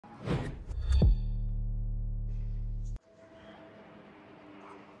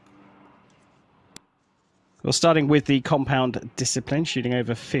Well, starting with the compound discipline, shooting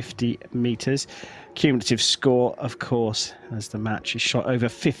over 50 meters. Cumulative score, of course, as the match is shot over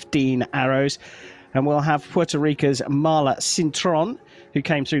 15 arrows. And we'll have Puerto Rico's Marla Cintron, who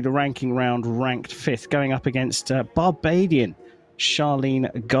came through the ranking round ranked 5th, going up against Barbadian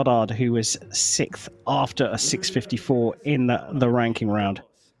Charlene Goddard, who was 6th after a 6:54 in the ranking round.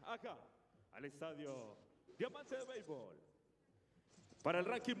 Para el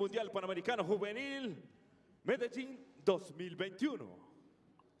ranking mundial panamericano juvenil, Medellin 2021.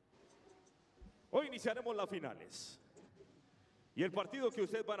 Hoy iniciaremos las finales. Y el partido que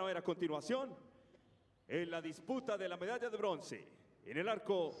ustedes van a ver a continuación es la disputa de la medalla de bronce en el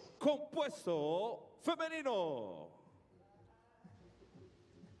arco compuesto femenino.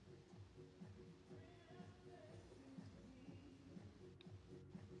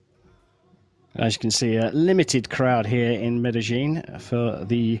 As you can see, a limited crowd here in Medellin for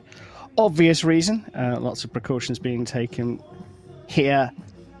the obvious reason. Lots of precautions being taken here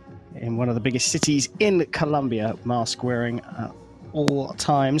in one of the biggest cities in Colombia, mask wearing at all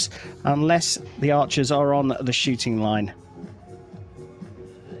times, unless the archers are on the shooting line.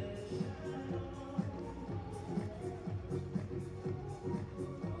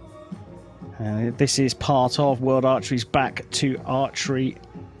 This is part of World Archery's Back to Archery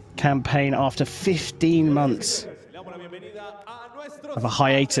campaign after 15 months of a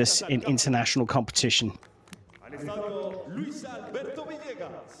hiatus in international competition.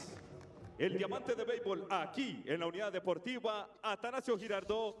 El diamante de béisbol aquí en la unidad deportiva Atanasio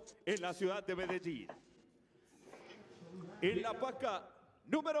Girardot en la ciudad de Medellín. En la paca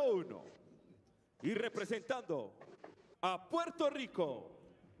número 1 y representando a Puerto Rico,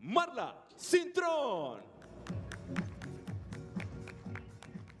 Marla Cintron.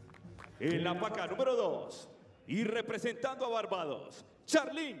 En la paca número 2 y representando a Barbados,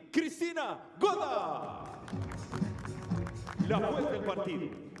 Charlene Cristina Goddard. La juez del partido,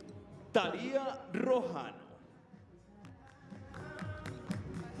 Rohan.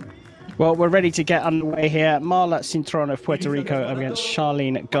 Well, we're ready to get underway here. Marla Cintron of Puerto Rico against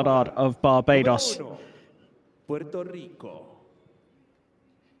Charlene Goddard of Barbados. Puerto Rico.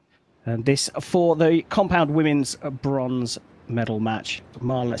 And this for the compound women's bronze medal match.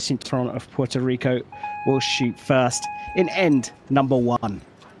 Marla Cintron of Puerto Rico will shoot first in end number 1.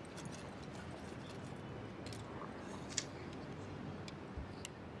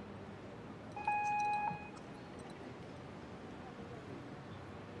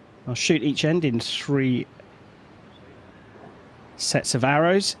 I'll shoot each end in 3 sets of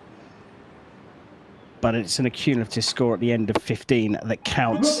arrows, but it's an accumulative score at the end of 15 that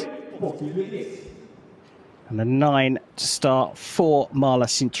counts. And a 9 to start for Marla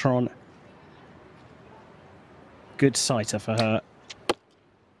Cintron. Good sighter for her.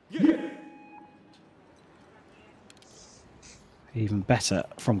 Even better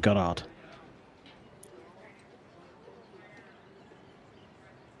from Goddard.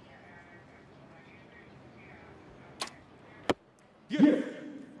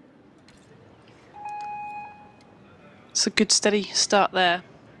 It's a good steady start there.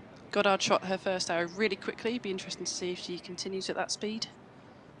 Goddard shot her first arrow really quickly. Be interesting to see if she continues at that speed.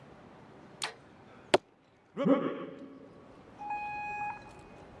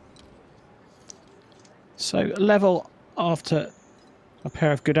 So level after a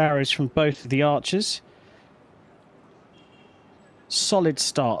pair of good arrows from both of the archers. Solid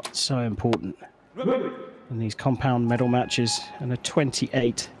start, so important in these compound medal matches, and a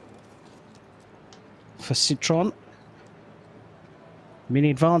 28 for Cintron. Mini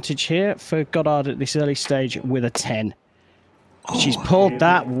advantage here for Goddard at this early stage with a 10. She's pulled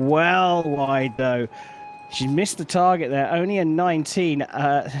that well wide though. She missed the target there, only a 19.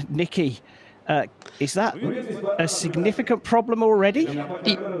 Nikki, is that a significant problem already?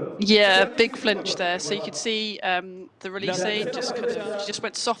 Yeah, big flinch there. So you could see the release aid just kind of, she just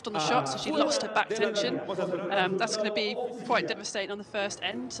went soft on the shot, so she lost her back tension. That's going to be quite devastating on the first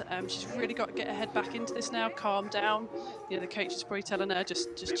end. She's really got to get her head back into this now, calm down. You know, the coach is probably telling her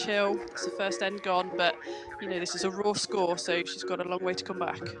just chill. It's the first end gone, but you know this is a raw score, so she's got a long way to come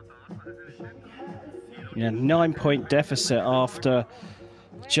back. Yeah, 9-point deficit after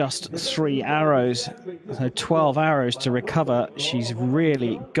just 3 arrows, so 12 arrows to recover. She's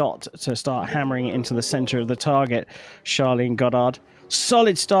really got to start hammering it into the center of the target, Charlene Goddard.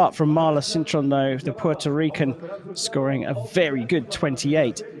 Solid start from Marla Cintron though, the Puerto Rican, scoring a very good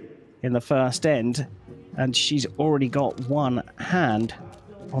 28 in the first end, and she's already got one hand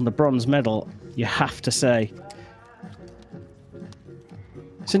on the bronze medal, you have to say.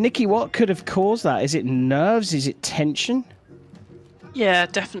 So Nikki, what could have caused that? Is it nerves? Is it tension? Yeah,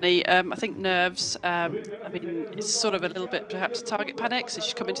 definitely. I think nerves. I mean, it's sort of a little bit perhaps target panic. So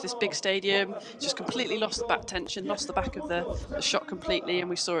she's come into this big stadium, just completely lost the back tension, lost the back of the shot completely, and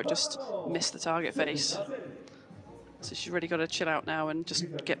we saw it just miss the target face. So she's really got to chill out now and just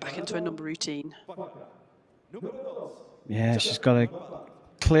get back into a number routine. Yeah, she's got to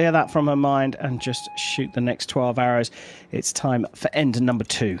clear that from her mind and just shoot the next 12 arrows. It's time for end number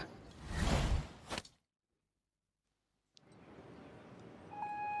 2.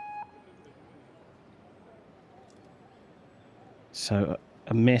 So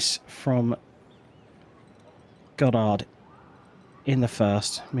a miss from Goddard in the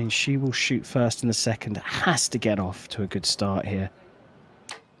first. I mean, she will shoot first in the second. Has to get off to a good start here.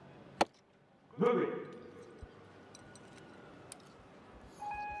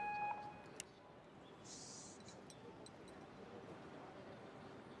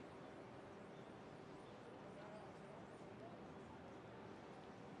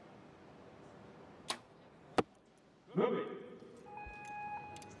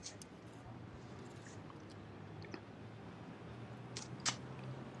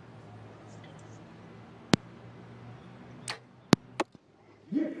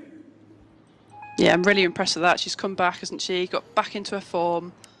 Yeah, I'm really impressed with that. She's come back, hasn't she? Got back into her form.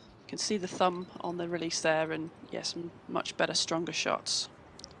 You can see the thumb on the release there, and yeah, some much better, stronger shots.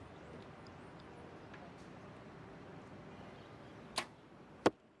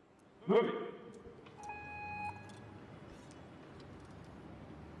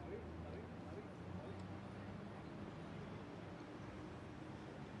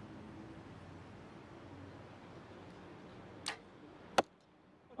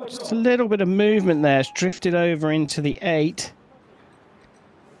 Just a little bit of movement there. It's drifted over into the 8.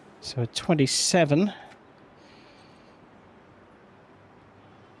 So a 27.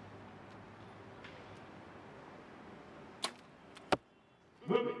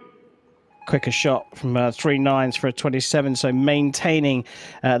 Quicker shot from 3 9s for a 27. So maintaining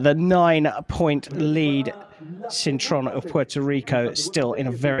the 9-point lead. Cintron of Puerto Rico still in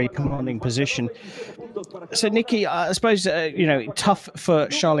a very commanding position. So, Nikki, I suppose, you know, tough for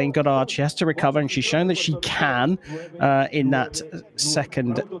Charlene Goddard. She has to recover, and she's shown that she can in that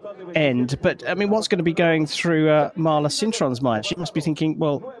second end. But, I mean, what's going to be going through Marla Cintron's mind? She must be thinking,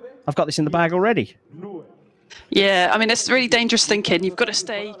 well, I've got this in the bag already. Yeah, I mean, it's really dangerous thinking. You've got to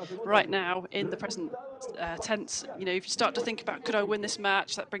stay right now in the present tense. You know, if you start to think about, could I win this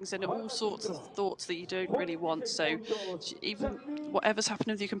match, that brings in all sorts of thoughts that you don't really want. So even whatever's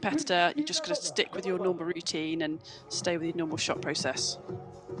happening with your competitor, you just got to stick with your normal routine and stay with your normal shot process.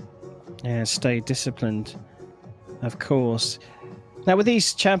 Yeah, stay disciplined, of course. Now, with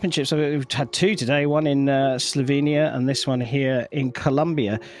these championships, we've had 2 today, one in Slovenia and this one here in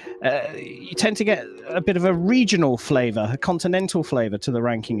Colombia. You tend to get a bit of a regional flavour, a continental flavour to the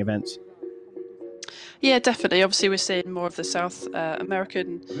ranking events. Yeah, definitely. Obviously, we're seeing more of the South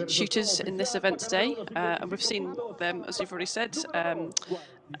American shooters in this event today. And we've seen them, as you've already said,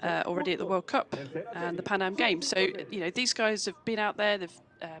 already at the World Cup and the Pan Am Games. So, you know, these guys have been out there, they've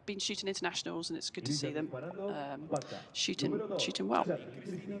been shooting internationals, and it's good to see them shooting well.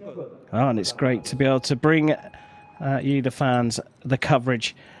 Oh, and it's great to be able to bring you, the fans, the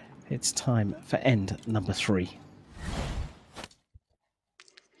coverage. It's time for end number 3.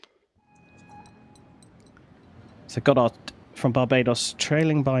 So Goddard from Barbados,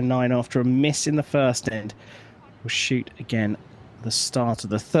 trailing by 9 after a miss in the first end, will shoot again at the start of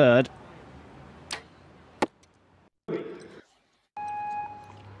the third.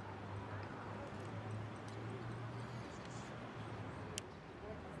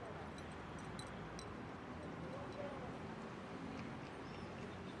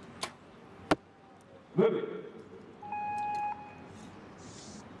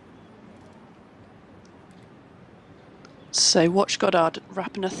 So watch Goddard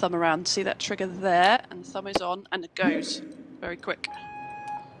wrapping her thumb around. See that trigger there, and the thumb is on, and it goes very quick.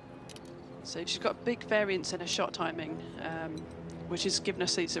 So she's got big variance in her shot timing, which has given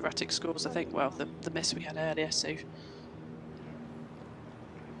us these erratic scores, I think. Well, the miss we had earlier, so...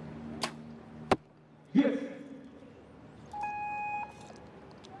 Yes.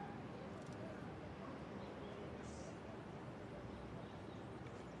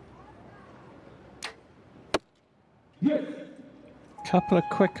 Couple of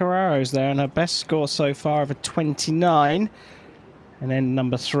quicker arrows there, and her best score so far of a 29. And then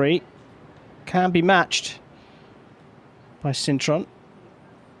number 3 can be matched by Cintron.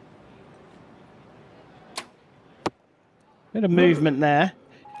 Bit of movement there,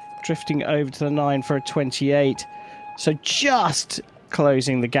 drifting over to the 9 for a 28. So just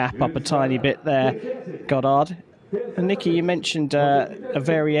closing the gap up a tiny bit there, Goddard. And Nikki, you mentioned a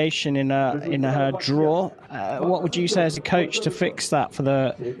variation in her draw. What would you say as a coach to fix that for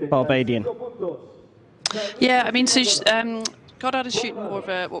the Barbadian? Yeah, I mean, so Goddard is shooting more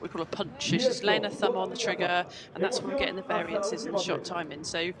of what we call a punch. So she's laying her thumb on the trigger, and that's when we're getting the variances in the shot timing.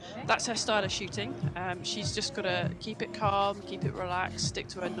 So that's her style of shooting. She's just got to keep it calm, keep it relaxed, stick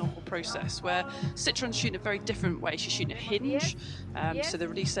to her normal process. Where Cintron's shooting a very different way. She's shooting a hinge. So the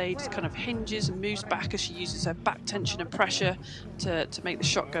release aid kind of hinges and moves back as she uses her back tension and pressure to make the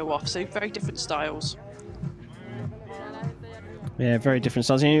shot go off. So very different styles. Yeah, very different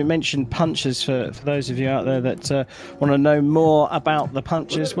styles. And you mentioned punches for those of you out there that want to know more about the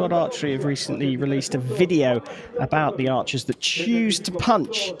punches. World Archery have recently released a video about the archers that choose to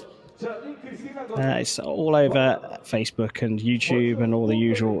punch. It's all over Facebook and YouTube and all the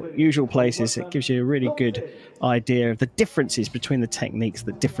usual places. It gives you a really good idea of the differences between the techniques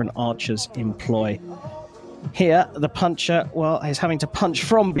that different archers employ. Here, the puncher, well, is having to punch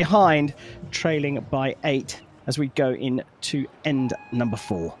from behind, trailing by 8. As we go into end number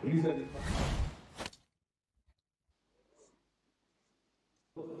 4.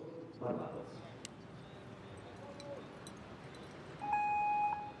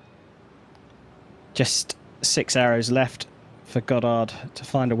 Just 6 arrows left for Goddard to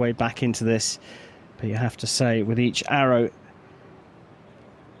find a way back into this. But you have to say, with each arrow,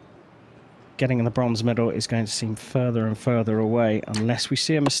 getting the bronze medal is going to seem further and further away unless we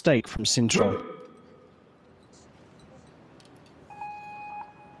see a mistake from Cintron.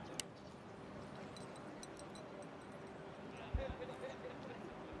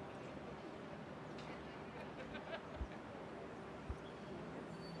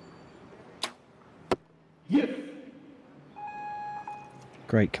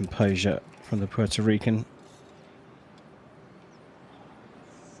 Great composure from the Puerto Rican.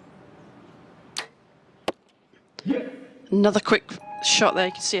 Another quick shot there.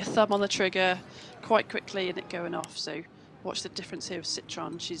 You can see a thumb on the trigger quite quickly and it going off. So watch the difference here with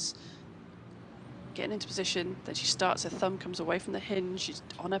Cintron. She's getting into position, then she starts, her thumb comes away from the hinge, she's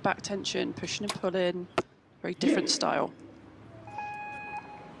on her back tension, pushing and pulling. Very different style.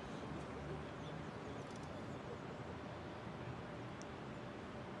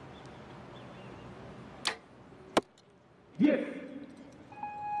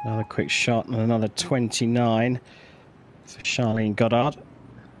 Another quick shot and another 29 for Charlene Goddard.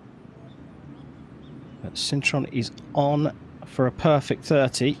 But Cintron is on for a perfect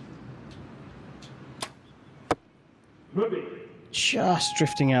 30. Just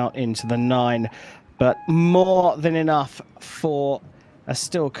drifting out into the 9, but more than enough for a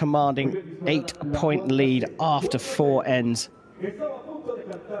still commanding 8-point lead after 4 ends.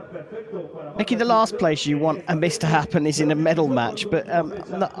 Nikki, the last place you want a miss to happen is in a medal match, but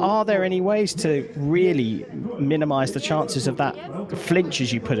are there any ways to really minimise the chances of that flinch,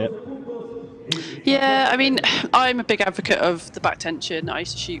 as you put it? Yeah, I mean, I'm a big advocate of the back tension. I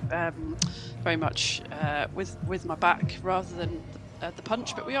used to shoot very much with my back rather than the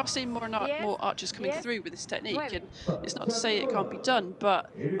punch, but we are seeing more and more archers coming through with this technique, and it's not to say it can't be done,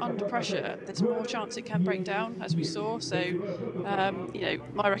 but under pressure there's more chance it can break down, as we saw. So you know,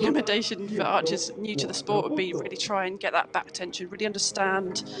 my recommendation for archers new to the sport would be really try and get that back tension, really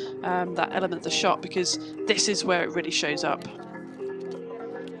understand that element of the shot, because this is where it really shows up.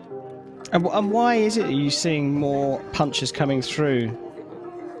 And why is it you're seeing more punches coming through?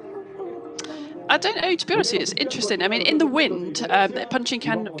 I don't know, to be honest, it's interesting. I mean, in the wind, punching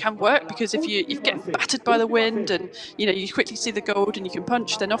can work, because if you get battered by the wind and you quickly see the gold and you can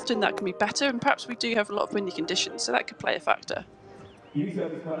punch, then often that can be better. And perhaps we do have a lot of windy conditions, so that could play a factor.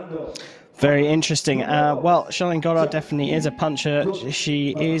 Very interesting. Well, Charlene Goddard definitely is a puncher.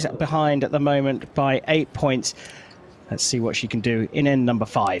 She is behind at the moment by 8 points. Let's see what she can do in end number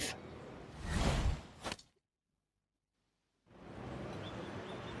 5.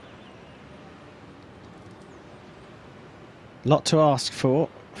 Lot to ask for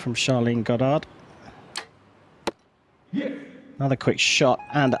from Charlene Goddard. Another quick shot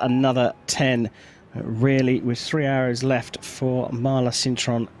and another 10. Really, with 3 arrows left for Marla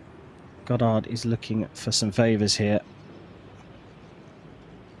Cintron, Goddard is looking for some favours here.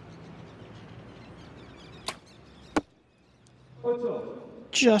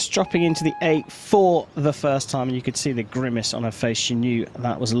 Just dropping into the 8 for the first time, and you could see the grimace on her face. She knew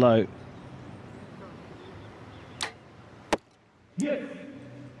that was low.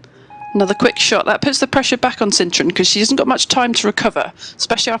 Another quick shot. That puts the pressure back on Cintron, because she hasn't got much time to recover,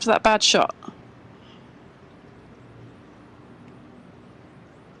 especially after that bad shot.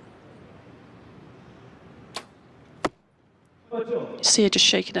 You see her just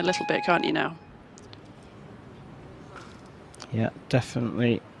shaking a little bit, can't you now? Yeah,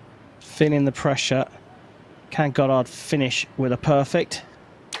 definitely feeling the pressure. Can Goddard finish with a perfect?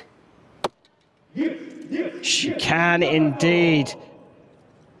 She can indeed.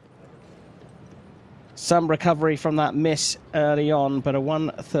 Some recovery from that miss early on, but a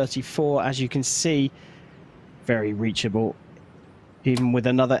 134, as you can see, very reachable, even with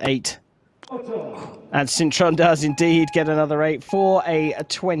another 8. And Cintron does indeed get another 8 for a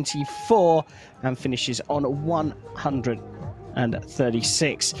 24 and finishes on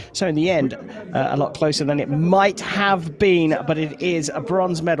 136. So in the end, a lot closer than it might have been, but it is a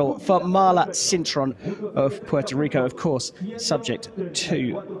bronze medal for Marla Cintron of Puerto Rico, of course, subject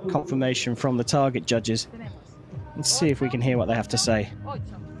to confirmation from the target judges. Let's see if we can hear what they have to say.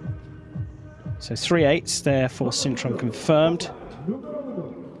 So 3 8s there for Cintron confirmed.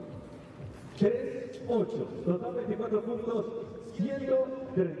 It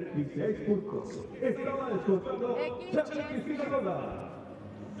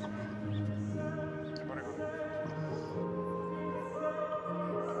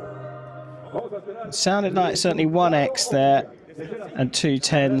sounded like certainly 1x there and 2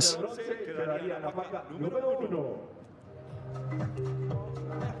 10s.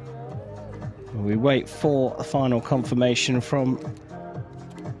 We wait for the final confirmation from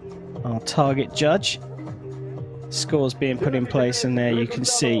our target judge. Scores being put in place, and there you can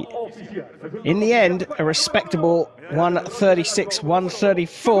see, in the end, a respectable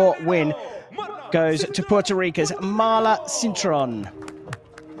 136-134 win goes to Puerto Rico's Marla Cintron.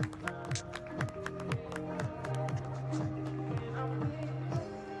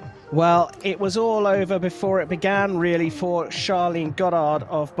 Well, it was all over before it began, really, for Charlene Goddard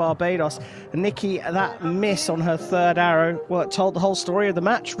of Barbados. Nikki, that miss on her 3rd arrow, well, it told the whole story of the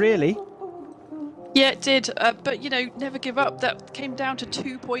match, really. Yeah, it did, but, you know, never give up. That came down to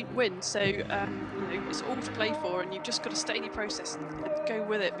 2-point win, so, you know, it's all to play for, and you've just got to stay in your process and go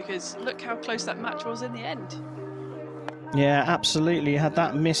with it, because look how close that match was in the end. Yeah, absolutely. Had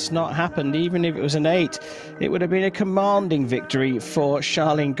that miss not happened, even if it was an 8, it would have been a commanding victory for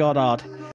Charlene Goddard.